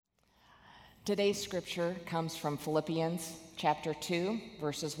Today's scripture comes from Philippians chapter 2,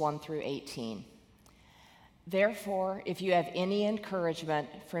 verses 1 through 18. Therefore, if you have any encouragement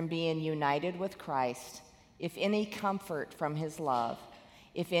from being united with Christ, if any comfort from his love,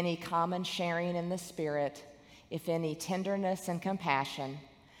 if any common sharing in the Spirit, if any tenderness and compassion,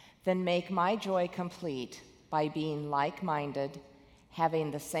 then make my joy complete by being like-minded, having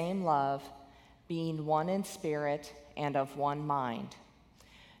the same love, being one in spirit and of one mind.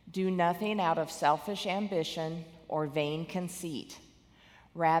 Do nothing out of selfish ambition or vain conceit.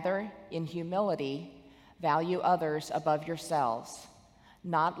 Rather, in humility, value others above yourselves,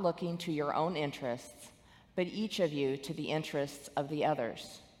 not looking to your own interests, but each of you to the interests of the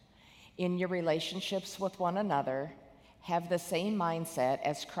others. In your relationships with one another, have the same mindset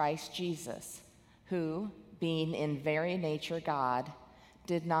as Christ Jesus, who, being in very nature God,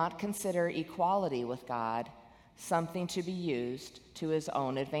 did not consider equality with God something to be used to his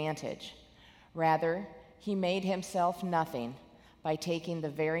own advantage. Rather, he made himself nothing by taking the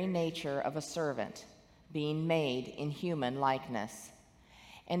very nature of a servant, being made in human likeness.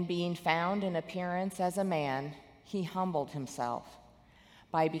 And being found in appearance as a man, he humbled himself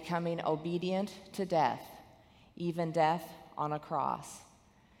by becoming obedient to death, even death on a cross.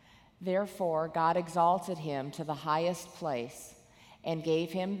 Therefore, God exalted him to the highest place and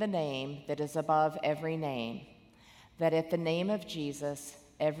gave him the name that is above every name, that at the name of Jesus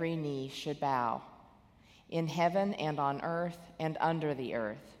every knee should bow, in heaven and on earth and under the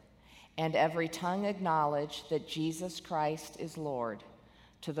earth, and every tongue acknowledge that Jesus Christ is Lord,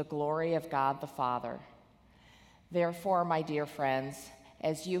 to the glory of God the Father. Therefore, my dear friends,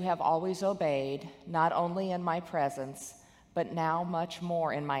 as you have always obeyed, not only in my presence, but now much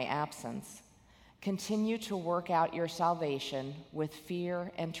more in my absence, continue to work out your salvation with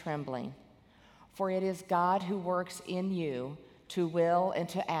fear and trembling. For it is God who works in you to will and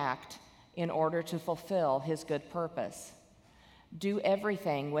to act in order to fulfill his good purpose. Do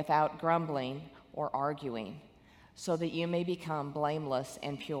everything without grumbling or arguing, so that you may become blameless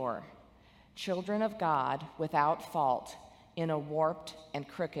and pure, children of God without fault in a warped and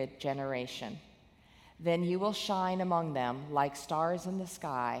crooked generation. Then you will shine among them like stars in the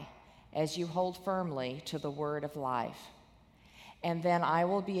sky as you hold firmly to the word of life. And then I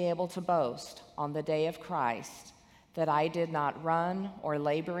will be able to boast on the day of Christ that I did not run or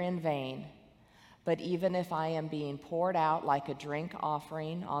labor in vain. But even if I am being poured out like a drink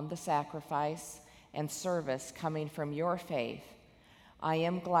offering on the sacrifice and service coming from your faith, I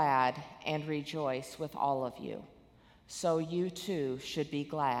am glad and rejoice with all of you. So you too should be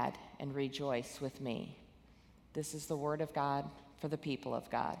glad and rejoice with me. This is the word of God for the people of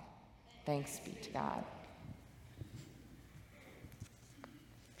God. Thanks be to God.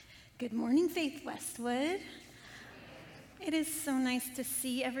 Good morning, Faith Westwood. It is so nice to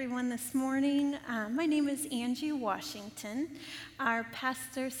see everyone this morning. My name is Angie Washington. Our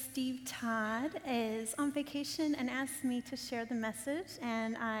pastor, Steve Todd, is on vacation and asked me to share the message,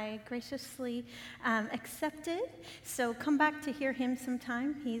 and I graciously accepted. So come back to hear him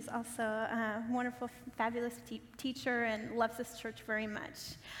sometime. He's also a wonderful, fabulous teacher and loves this church very much.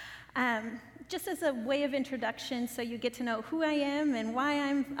 Just as a way of introduction, so you get to know who I am and why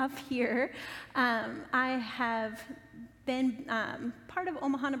I'm up here, I have been part of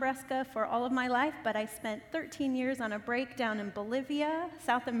Omaha, Nebraska for all of my life, but I spent 13 years on a break down in Bolivia,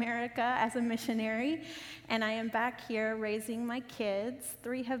 South America, as a missionary, and I am back here raising my kids.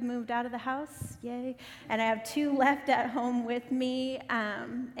 3 have moved out of the house, yay, and I have 2 left at home with me,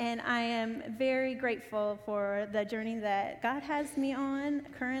 and I am very grateful for the journey that God has me on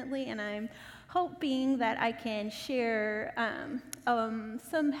currently, and I'm hoping that I can share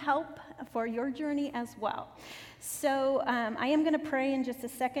some help for your journey as well. So I am going to pray in just a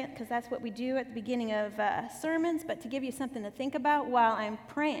second, because that's what we do at the beginning of sermons. But to give you something to think about while I'm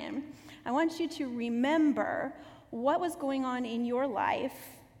praying, I want you to remember what was going on in your life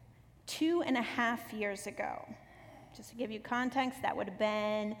 2.5 years ago. Just to give you context, that would have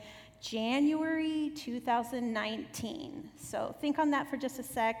been January 2019. So think on that for just a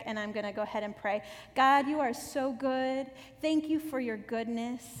sec, and I'm going to go ahead and pray. God, you are so good. Thank you for your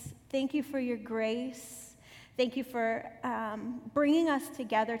goodness. Thank you for your grace. Thank you for bringing us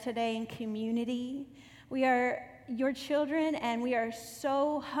together today in community. We are your children, and we are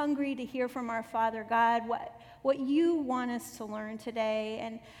so hungry to hear from our Father God what you want us to learn today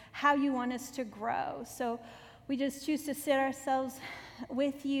and how you want us to grow. So we just choose to sit ourselves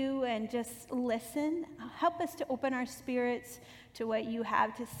with you and just listen. Help us to open our spirits to what you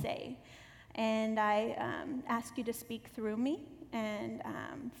have to say. And I ask you to speak through me and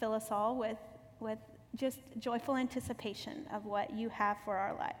fill us all with just joyful anticipation of what you have for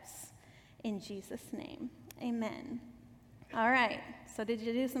our lives. In Jesus' name, amen. All right, so did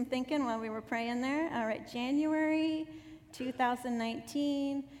you do some thinking while we were praying there? All right, January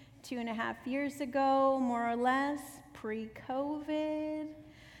 2019, 2.5 years ago, more or less, pre-COVID.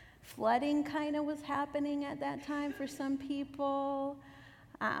 Flooding kind of was happening at that time for some people.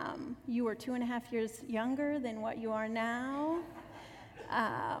 You were 2.5 years younger than what you are now.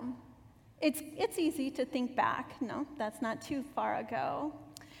 It's easy to think back. No, that's not too far ago.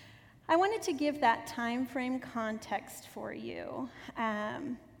 I wanted to give that time frame context for you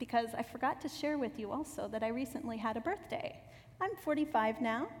because I forgot to share with you also that I recently had a birthday. I'm 45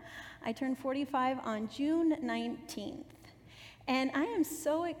 now. I turned 45 on June 19th. And I am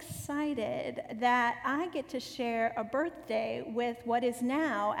so excited that I get to share a birthday with what is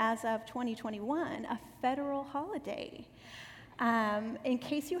now, as of 2021, a federal holiday. In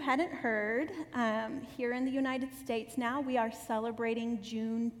case you hadn't heard, here in the United States now, we are celebrating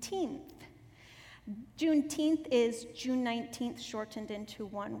Juneteenth. Juneteenth is June 19th shortened into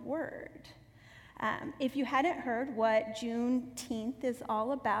one word. If you hadn't heard what Juneteenth is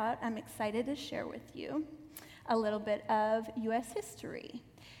all about, I'm excited to share with you a little bit of U.S. history.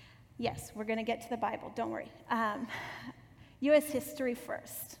 Yes, we're going to get to the Bible, don't worry. U.S. history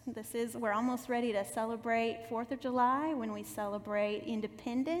first. We're almost ready to celebrate 4th of July when we celebrate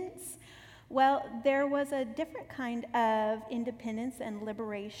independence. Well, there was a different kind of independence and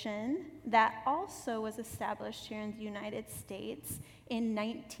liberation that also was established here in the United States in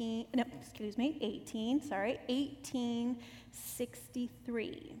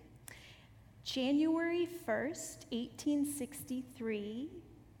 1863. January 1st, 1863.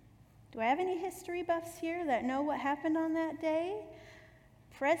 Do I have any history buffs here that know what happened on that day?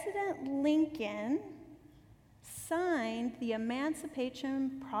 President Lincoln signed the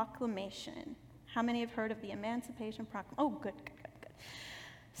Emancipation Proclamation. How many have heard of the Emancipation Proclamation? Oh, good.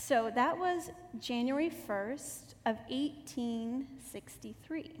 So that was January 1st of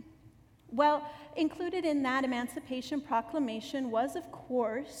 1863. Well, included in that Emancipation Proclamation was, of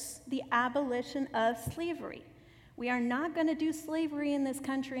course, the abolition of slavery. We are not going to do slavery in this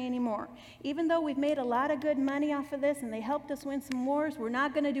country anymore. Even though we've made a lot of good money off of this and they helped us win some wars, we're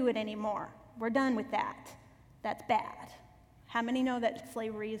not going to do it anymore. We're done with that. That's bad. How many know that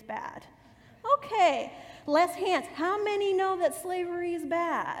slavery is bad? Okay, less hands. How many know that slavery is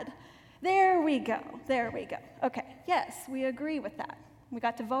bad? There we go. Okay, yes, we agree with that. We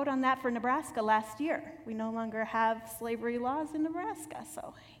got to vote on that for Nebraska last year. We no longer have slavery laws in Nebraska,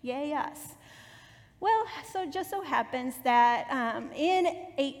 so yay us. Well, so just so happens that in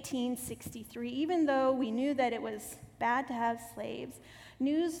 1863, even though we knew that it was bad to have slaves,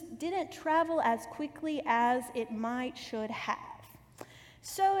 news didn't travel as quickly as it should have.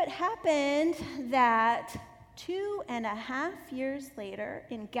 So it happened that 2.5 years later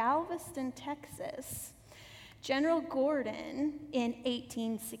in Galveston, Texas, General Gordon, in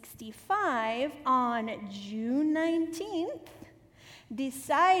 1865, on June 19th,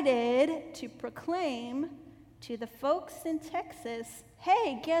 decided to proclaim to the folks in Texas,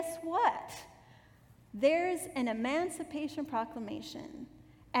 hey, guess what? There's an Emancipation Proclamation.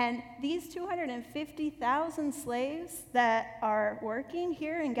 And these 250,000 slaves that are working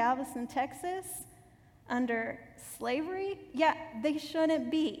here in Galveston, Texas, under slavery, yeah, they shouldn't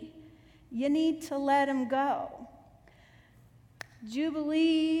be. You need to let them go.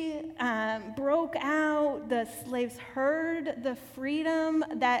 Jubilee broke out. The slaves heard the freedom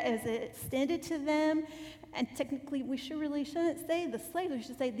that is extended to them. And technically, we shouldn't say the slaves. We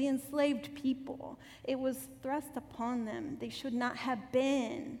should say the enslaved people. It was thrust upon them. They should not have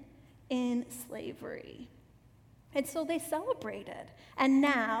been in slavery. And so they celebrated. And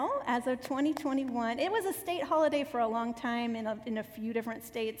now, as of 2021, it was a state holiday for a long time in a few different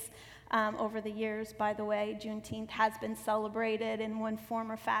states. Over the years, by the way, Juneteenth has been celebrated in one form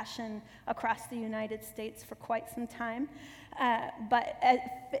or fashion across the United States for quite some time. But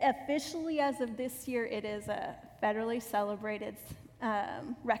officially, as of this year, it is a federally celebrated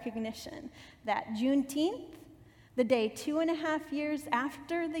recognition that Juneteenth, the day 2.5 years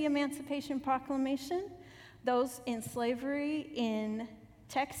after the Emancipation Proclamation, those in slavery in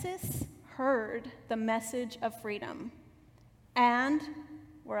Texas heard the message of freedom and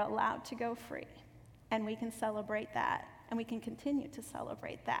we're allowed to go free. And we can celebrate that, and we can continue to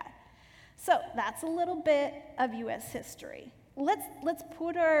celebrate that. So that's a little bit of U.S. history. Let's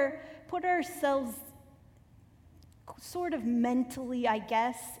put ourselves sort of mentally, I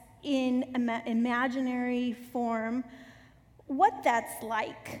guess, in imaginary form, what that's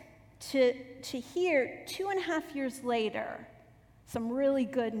like to hear 2.5 years later some really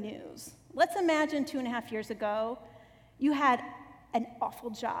good news. Let's imagine 2.5 years ago, you had an awful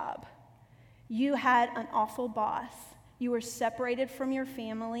job. You had an awful boss. You were separated from your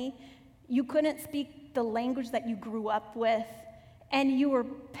family. You couldn't speak the language that you grew up with, and you were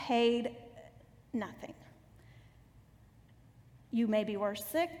paid nothing. You maybe were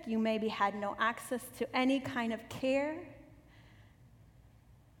sick. You maybe had no access to any kind of care.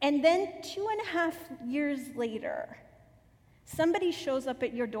 And then 2.5 years later, somebody shows up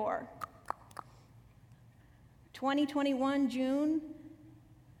at your door. 2021, June,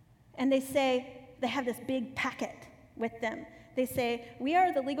 and they say, they have this big packet with them. They say, we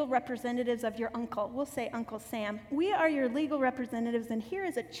are the legal representatives of your uncle. We'll say Uncle Sam. We are your legal representatives, and here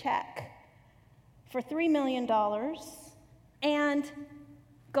is a check for $3 million, and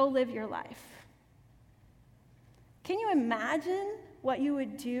go live your life. Can you imagine what you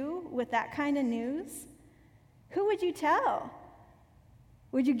would do with that kind of news? Who would you tell?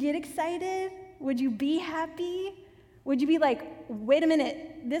 Would you get excited? Would you be happy? Would you be like, wait a minute,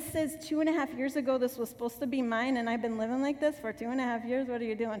 this says 2.5 years ago this was supposed to be mine, and I've been living like this for 2.5 years? What are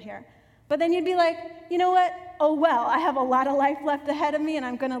you doing here? But then you'd be like, you know what? Oh, well, I have a lot of life left ahead of me, and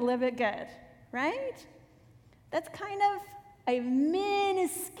I'm going to live it good, right? That's kind of a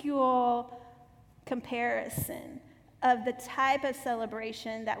minuscule comparison of the type of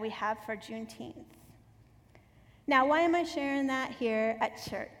celebration that we have for Juneteenth. Now, why am I sharing that here at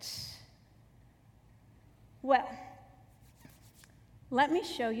church? Well, let me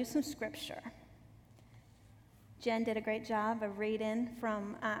show you some scripture. Jen did a great job of reading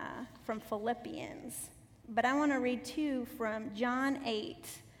from Philippians, but I want to read too from John 8.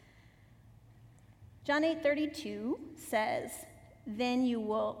 John 8:32 says, "Then you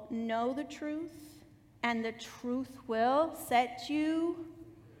will know the truth, and the truth will set you."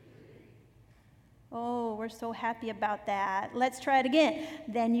 Oh, we're so happy about that. Let's try it again.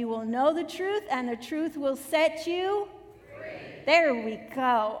 Then you will know the truth, and the truth will set you free. There we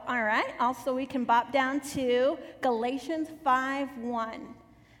go. All right. Also, we can bop down to Galatians 5:1.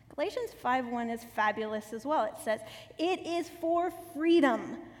 Galatians 5:1 is fabulous as well. It says, "It is for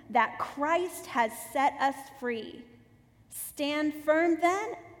freedom that Christ has set us free. Stand firm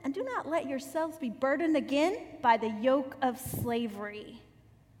then, and do not let yourselves be burdened again by the yoke of slavery."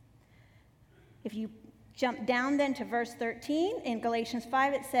 If you jump down then to verse 13 in Galatians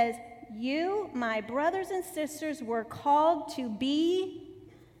 5, it says, "You, my brothers and sisters, were called to be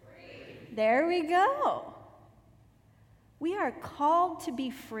free." There we go. We are called to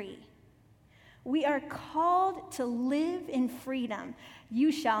be free. We are called to live in freedom.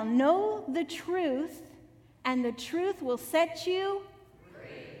 You shall know the truth, and the truth will set you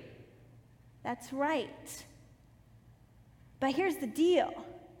free. That's right. But here's the deal.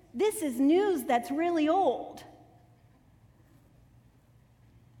 This is news that's really old.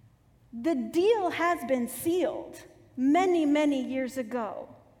 The deal has been sealed many, many years ago.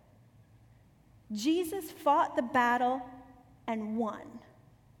 Jesus fought the battle and won.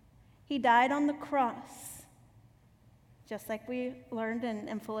 He died on the cross, just like we learned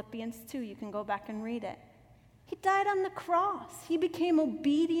in Philippians 2. You can go back and read it. He died on the cross. He became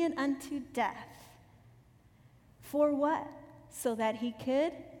obedient unto death. For what? So that he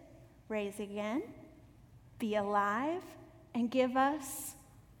could rise again, be alive, and give us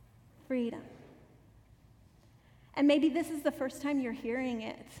freedom. And maybe this is the first time you're hearing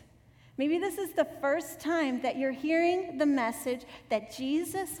it. Maybe this is the first time that you're hearing the message that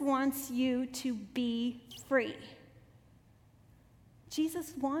Jesus wants you to be free.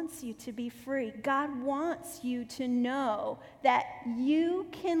 Jesus wants you to be free. God wants you to know that you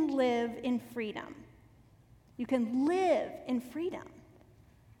can live in freedom. You can live in freedom.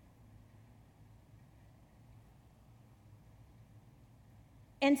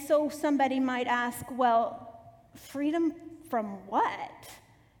 And so somebody might ask, well, freedom from what?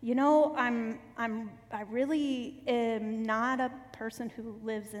 You know, I really am not a person who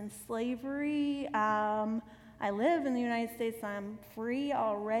lives in slavery. I live in the United States. I'm free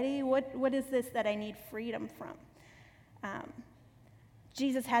already. What is this that I need freedom from?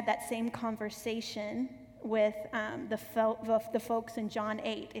 Jesus had that same conversation with the folks in John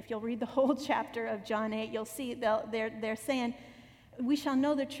 8. If you'll read the whole chapter of John 8, you'll see they're saying, we shall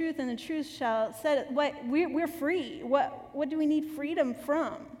know the truth, and the truth shall set it. We're free. What do we need freedom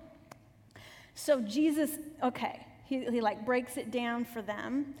from? So Jesus, okay, he like breaks it down for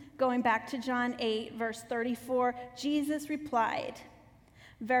them. Going back to John 8, verse 34, Jesus replied,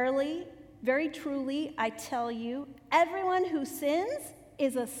 "Verily, very truly, I tell you, everyone who sins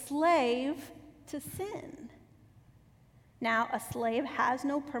is a slave to sin. Now, a slave has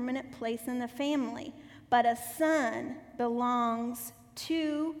no permanent place in the family, but a son belongs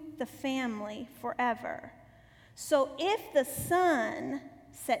to the family forever. So if the Son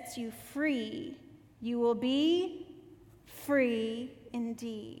sets you free. You will be free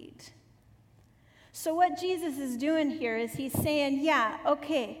indeed. So what Jesus is doing here is he's saying, yeah,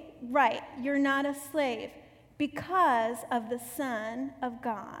 okay, right, you're not a slave because of the Son of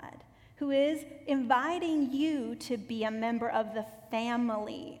God, who is inviting you to be a member of the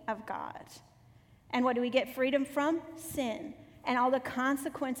family of God. And what do we get freedom from? Sin and all the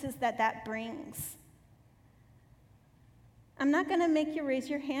consequences that that brings. I'm not going to make you raise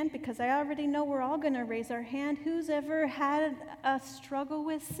your hand because I already know we're all going to raise our hand. Who's ever had a struggle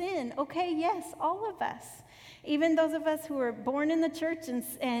with sin? Okay, yes, all of us. Even those of us who were born in the church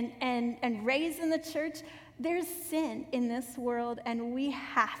and raised in the church, there's sin in this world, and we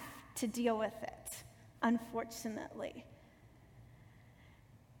have to deal with it, unfortunately.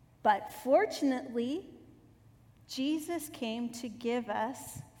 But fortunately, Jesus came to give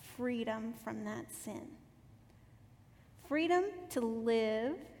us freedom from that sin. Freedom to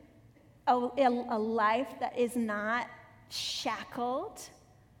live a life that is not shackled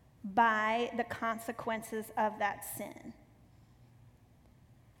by the consequences of that sin.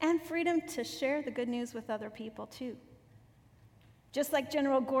 And freedom to share the good news with other people too. Just like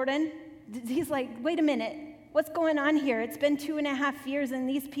General Gordon, he's like, wait a minute, what's going on here? It's been 2.5 years and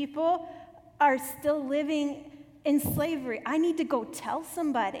these people are still living in slavery. I need to go tell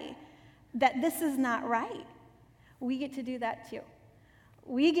somebody that this is not right. We get to do that too.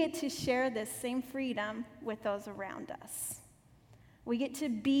 We get to share this same freedom with those around us. We get to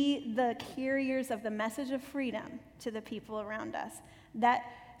be the carriers of the message of freedom to the people around us. That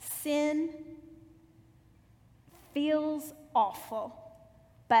sin feels awful,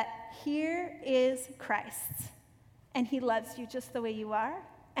 but here is Christ, and he loves you just the way you are,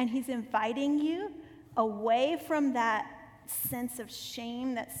 and he's inviting you away from that sense of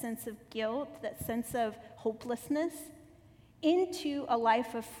shame, that sense of guilt, that sense of hopelessness, into a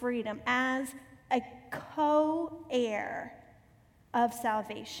life of freedom as a co-heir of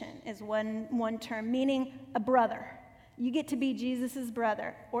salvation is one term, meaning a brother. You get to be Jesus'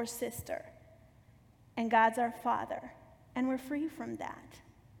 brother or sister, and God's our Father, and we're free from that.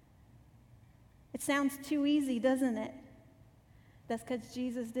 It sounds too easy, doesn't it? That's because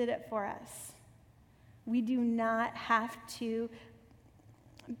Jesus did it for us. We do not have to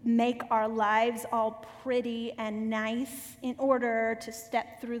make our lives all pretty and nice in order to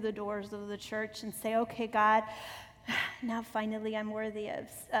step through the doors of the church and say, okay, God, now finally I'm worthy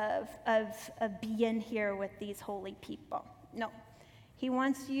of being here with these holy people. No, he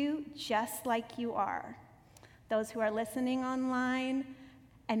wants you just like you are. Those who are listening online,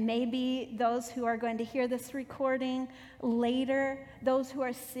 and maybe those who are going to hear this recording later, those who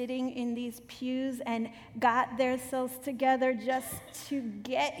are sitting in these pews and got themselves together just to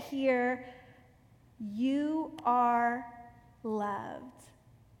get here, you are loved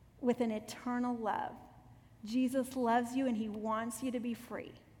with an eternal love. Jesus loves you, and he wants you to be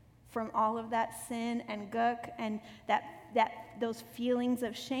free from all of that sin and guk and those feelings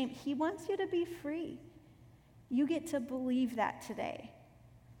of shame. He wants you to be free. You get to believe that today,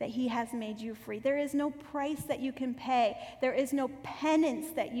 that he has made you free. There is no price that you can pay. There is no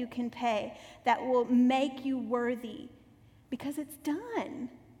penance that you can pay that will make you worthy, because it's done.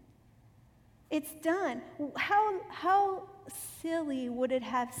 It's done. How silly would it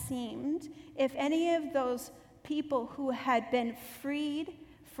have seemed if any of those people who had been freed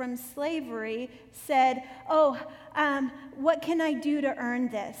from slavery said, what can I do to earn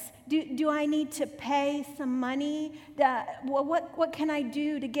this? Do I need to pay some money? What can I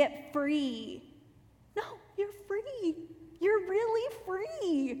do to get free? No, you're free. You're really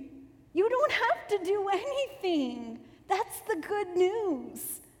free. You don't have to do anything. That's the good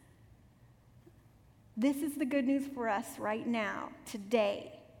news. This is the good news for us right now,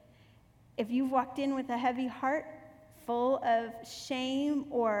 today. If you've walked in with a heavy heart, full of shame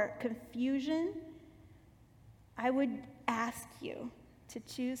or confusion, I would ask you to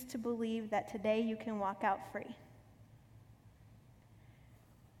choose to believe that today you can walk out free.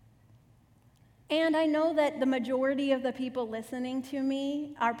 And I know that the majority of the people listening to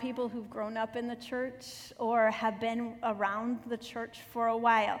me are people who've grown up in the church or have been around the church for a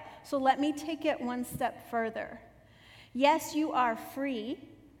while. So let me take it one step further. Yes, you are free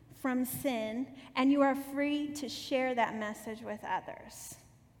from sin, and you are free to share that message with others.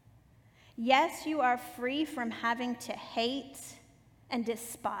 Yes, you are free from having to hate and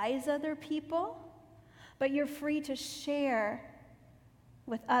despise other people, but you're free to share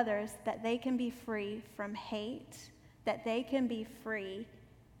with others that they can be free from hate, that they can be free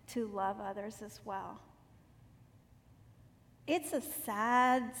to love others as well. It's a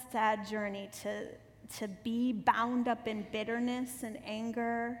sad, sad journey to be bound up in bitterness and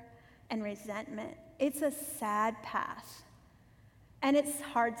anger and resentment. It's a sad path. And it's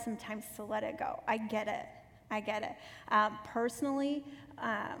hard sometimes to let it go. I get it. Personally,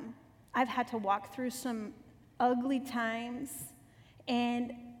 I've had to walk through some ugly times,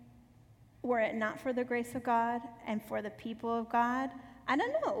 and were it not for the grace of God and for the people of God, I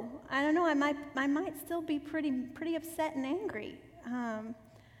don't know. I might still be pretty upset and angry.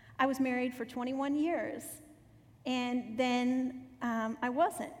 I was married for 21 years, and then I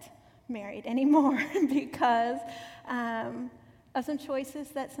wasn't married anymore because of some choices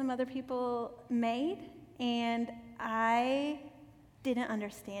that some other people made, and I didn't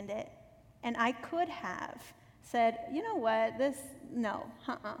understand it. And I could have said, you know what,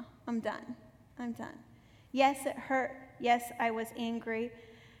 I'm done. Yes, it hurt. Yes, I was angry.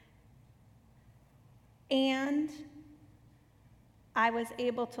 And I was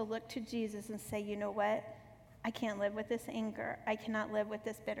able to look to Jesus and say, you know what, I can't live with this anger. I cannot live with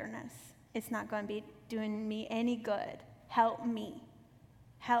this bitterness. It's not going to be doing me any good. Help me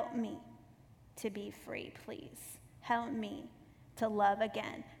to be free, please. Help me to love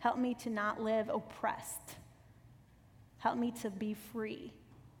again. Help me to not live oppressed. Help me to be free,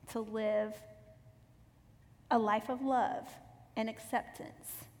 to live a life of love and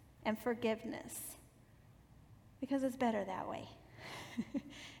acceptance and forgiveness. Because it's better that way.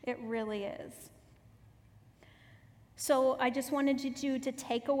 It really is. So I just wanted you to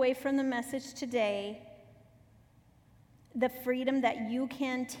take away from the message today the freedom that you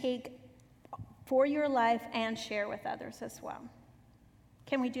can take for your life and share with others as well.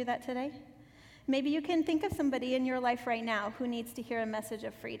 Can we do that today? Maybe you can think of somebody in your life right now who needs to hear a message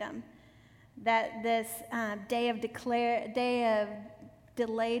of freedom. That this day of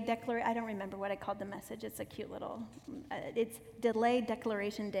delayed declaration, I don't remember what I called the message. It's a cute little, it's Delayed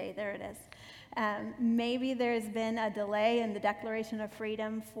Declaration Day. There it is. Maybe there's been a delay in the declaration of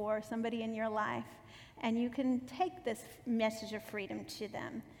freedom for somebody in your life, and you can take this message of freedom to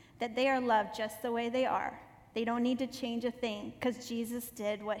them, that they are loved just the way they are. They don't need to change a thing because Jesus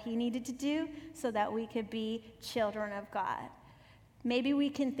did what he needed to do so that we could be children of God. Maybe we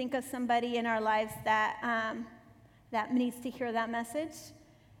can think of somebody in our lives that needs to hear that message,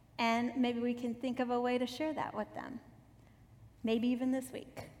 and maybe we can think of a way to share that with them, maybe even this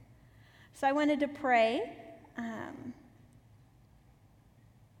week. So I wanted to pray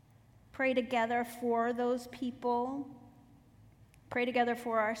together for those people, pray together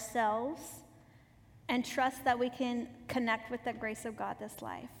for ourselves, and trust that we can connect with the grace of God this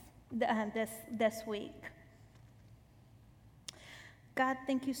week. God,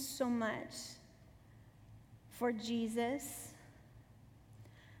 thank you so much for Jesus.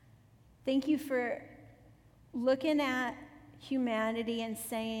 Thank you for looking at humanity and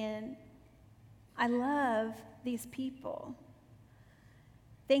saying, I love these people.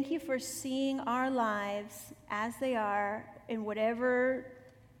 Thank you for seeing our lives as they are in whatever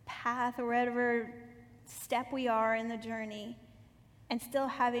path or whatever step we are in the journey, and still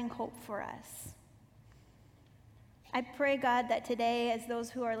having hope for us. I pray, God, that today, as those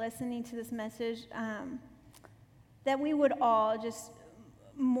who are listening to this message, that we would all just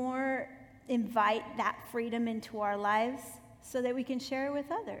more invite that freedom into our lives so that we can share it with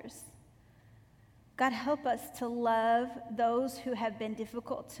others. God, help us to love those who have been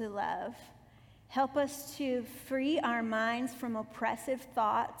difficult to love. Help us to free our minds from oppressive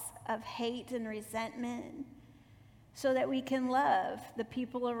thoughts of hate and resentment so that we can love the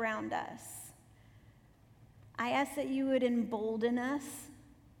people around us. I ask that you would embolden us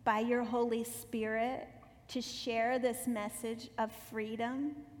by your Holy Spirit to share this message of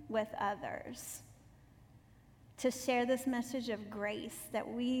freedom with others, to share this message of grace, that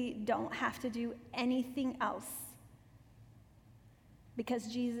we don't have to do anything else because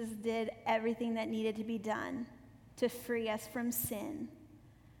Jesus did everything that needed to be done to free us from sin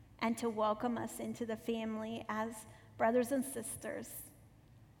and to welcome us into the family as brothers and sisters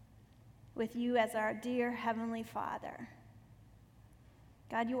with you as our dear Heavenly Father.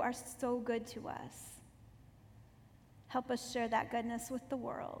 God, you are so good to us. Help us share that goodness with the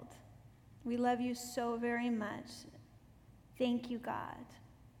world. We love you so very much. Thank you, God.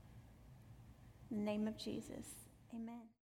 In the name of Jesus, amen.